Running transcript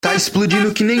Tá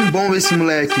explodindo que nem bom esse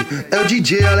moleque. É o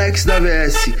DJ Alex da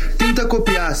VS. Tenta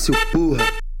copiar, seu porra.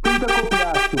 Tenta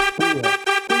copiar, seu porra.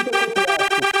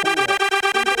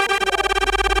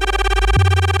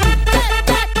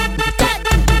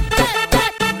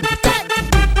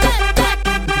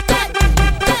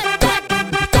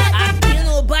 Aqui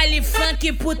no baile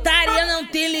funk putaria não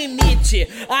tem limite.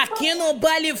 Aqui no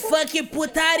baile funk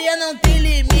putaria não tem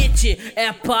limite.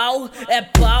 É pau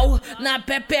na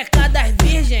pepeca das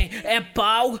virgem. É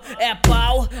pau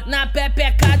na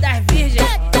pepeca das virgem.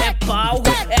 É pau,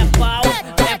 é pau,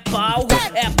 é pau,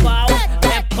 é pau,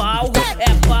 é pau,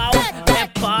 é pau, é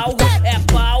pau, é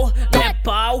pau, é pau,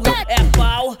 é pau,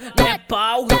 é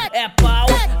pau, é pau,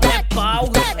 é pau,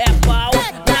 é pau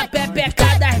na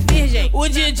pepeca das virgem. O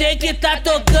DJ que tá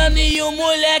tocando e o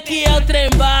moleque é o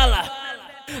Trembala.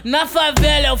 Na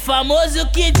favela é o famoso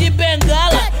Kid de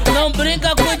Bengala. Não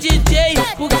brinca com o DJ,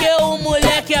 porque o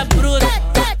moleque é bruto.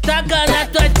 Taca na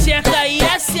tua tcheca e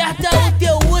acerta o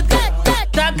teu útero.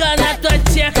 Taca na tua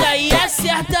tcheca e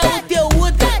acerta o teu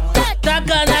útero.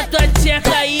 Taca na tua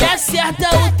tcheca e acerta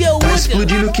o teu útero. Tá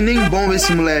explodindo que nem bom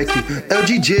esse moleque. É o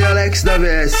DJ Alex da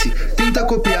VS. Tenta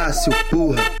copiar, seu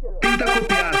porra. Tenta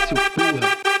copiar, seu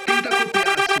porra. Tenta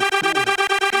copiar, seu porra.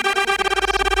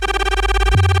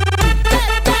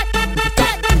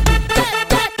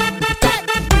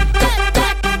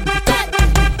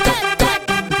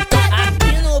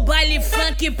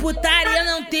 Putaria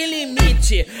não tem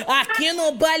limite. Aqui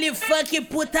no baile funk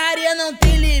putaria não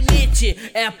tem limite.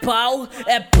 É pau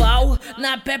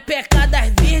na pepeca das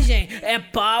virgem. É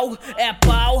pau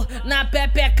na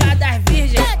pepeca das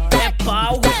virgem. É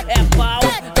pau, é pau,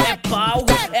 é pau,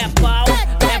 é pau,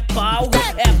 é pau,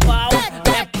 é pau,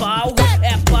 é pau,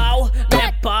 é pau, é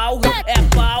pau, é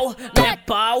pau, é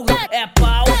pau, é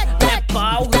pau, é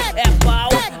pau, é pau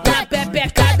na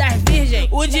pepeca das virgem.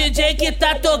 O DJ que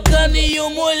tá tocando e o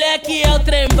moleque é o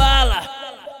Trembala.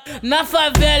 Na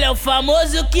favela é o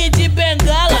famoso Kid de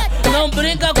Bengala. Não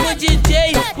brinca com o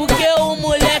DJ, porque o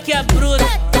moleque é bruto.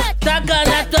 Taca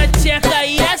na tua tcheca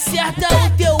e acerta o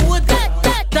teu útero.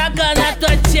 Taca na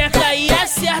tua tcheca e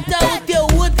acerta o teu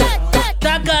útero.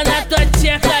 Taca na tua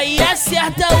tcheca e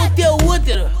acerta o teu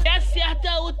útero.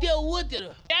 Acerta o teu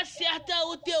útero. Acerta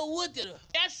o teu útero.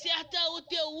 Acerta o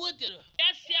teu útero.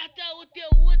 Acerta o teu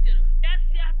útero.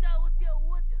 Acerta o